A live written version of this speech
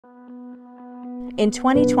In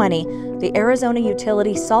 2020, the Arizona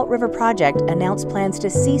utility Salt River Project announced plans to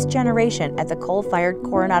cease generation at the coal-fired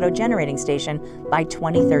Coronado Generating Station by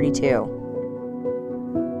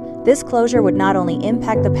 2032. This closure would not only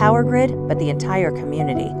impact the power grid, but the entire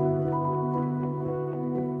community.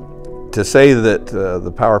 To say that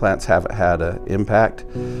the power plants haven't had an impact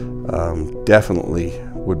definitely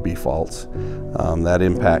would be false. That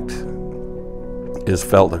impact is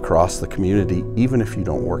felt across the community, even if you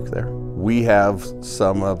don't work there. We have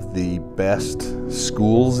some of the best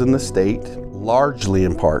schools in the state, largely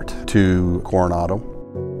in part to Coronado.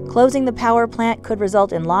 Closing the power plant could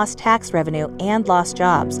result in lost tax revenue and lost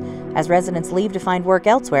jobs. As residents leave to find work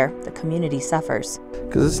elsewhere, the community suffers.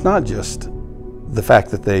 Because it's not just the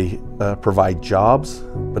fact that they provide jobs,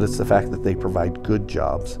 but it's the fact that they provide good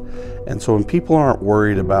jobs. And so when people aren't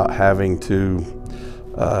worried about having to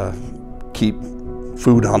keep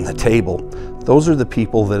food on the table, those are the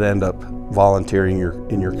people that end up volunteering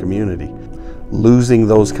in your community. Losing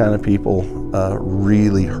those kind of people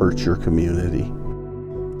really hurts your community.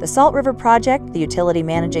 The Salt River Project, the utility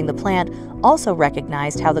managing the plant, also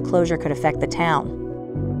recognized how the closure could affect the town.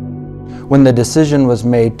 When the decision was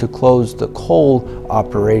made to close the coal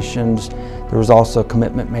operations, there was also a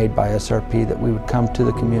commitment made by SRP that we would come to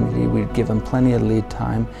the community, we'd give them plenty of lead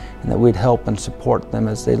time, and that we'd help and support them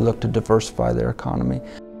as they look to diversify their economy.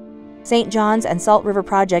 St. John's and Salt River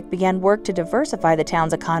Project began work to diversify the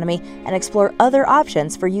town's economy and explore other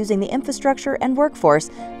options for using the infrastructure and workforce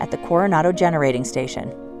at the Coronado Generating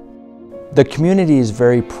Station. The community is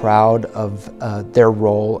very proud of their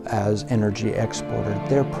role as energy exporter.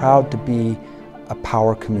 They're proud to be a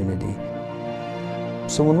power community.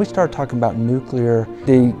 So when we started talking about nuclear,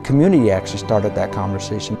 the community actually started that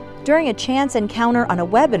conversation. During a chance encounter on a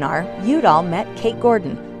webinar, Udall met Kate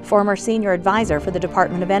Gordon, former senior advisor for the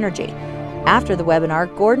Department of Energy. After the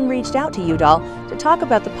webinar, Gordon reached out to Udall to talk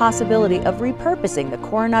about the possibility of repurposing the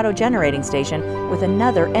Coronado Generating Station with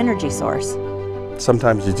another energy source.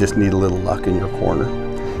 Sometimes you just need a little luck in your corner.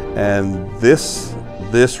 And this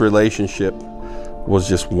relationship was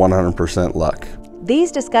just 100% luck.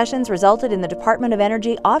 These discussions resulted in the Department of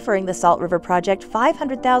Energy offering the Salt River Project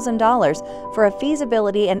 $500,000 for a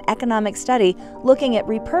feasibility and economic study looking at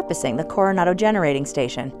repurposing the Coronado Generating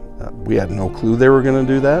Station. We had no clue they were going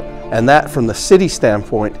to do that. And that, from the city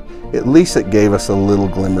standpoint, at least it gave us a little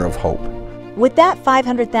glimmer of hope. With that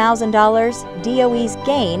 $500,000, DOE's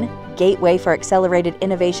GAIN, Gateway for Accelerated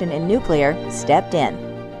Innovation in Nuclear, stepped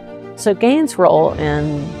in. So GAIN's role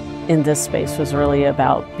in this space was really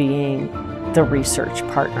about being the research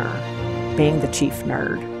partner, being the chief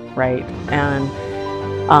nerd, right?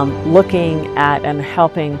 And looking at and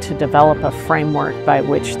helping to develop a framework by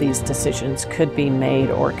which these decisions could be made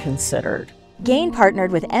or considered. GAIN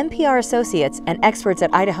partnered with NPR Associates and experts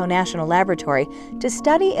at Idaho National Laboratory to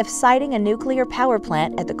study if siting a nuclear power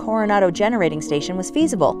plant at the Coronado Generating Station was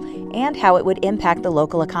feasible and how it would impact the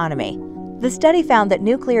local economy. The study found that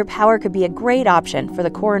nuclear power could be a great option for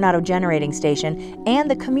the Coronado Generating Station and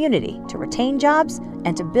the community to retain jobs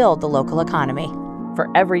and to build the local economy. For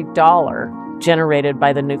every dollar generated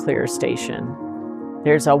by the nuclear station,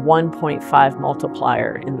 there's a 1.5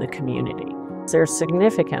 multiplier in the community. There's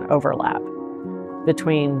significant overlap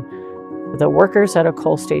between the workers at a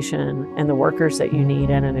coal station and the workers that you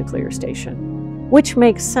need at a nuclear station, which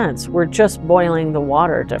makes sense. We're just boiling the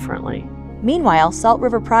water differently. Meanwhile, Salt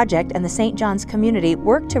River Project and the St. John's community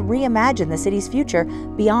worked to reimagine the city's future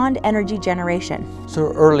beyond energy generation.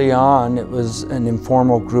 So early on, it was an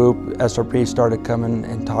informal group. SRP started coming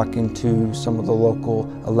and talking to some of the local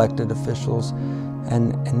elected officials,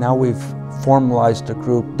 and now we've formalized a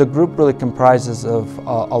group. The group really comprises of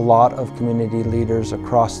a lot of community leaders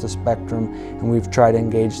across the spectrum, and we've tried to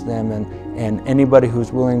engage them, and anybody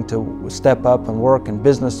who's willing to step up and work, and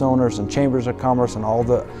business owners and chambers of commerce and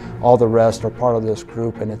all the rest are part of this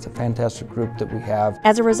group, and it's a fantastic group that we have.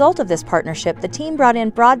 As a result of this partnership, the team brought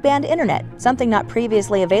in broadband internet, something not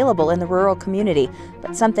previously available in the rural community,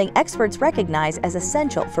 but something experts recognize as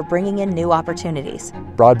essential for bringing in new opportunities.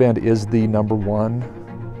 Broadband is the #1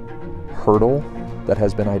 hurdle that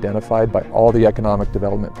has been identified by all the economic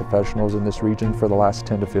development professionals in this region for the last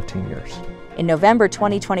 10 to 15 years. In November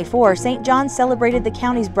 2024, St. John's celebrated the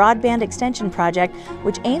county's broadband extension project,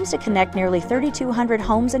 which aims to connect nearly 3,200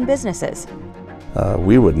 homes and businesses.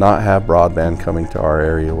 We would not have broadband coming to our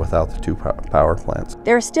area without the two power plants.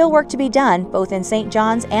 There is still work to be done, both in St.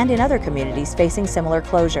 John's and in other communities facing similar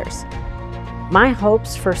closures. My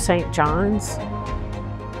hopes for St. John's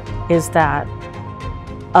is that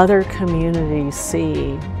other communities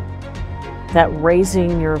see that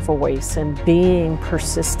raising your voice and being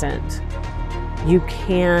persistent you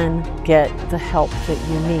can get the help that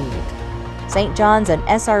you need. St. John's and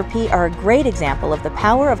SRP are a great example of the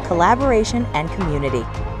power of collaboration and community.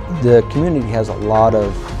 The community has a lot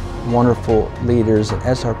of wonderful leaders, and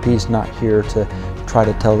SRP is not here to try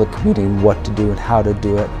to tell the community what to do and how to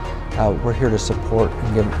do it. We're here to support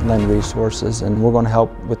and lend resources, and we're going to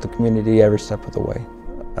help with the community every step of the way.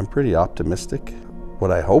 I'm pretty optimistic.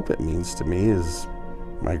 What I hope it means to me is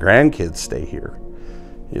my grandkids stay here.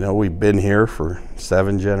 You know, we've been here for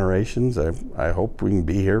 7 generations. I hope we can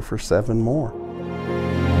be here for 7 more.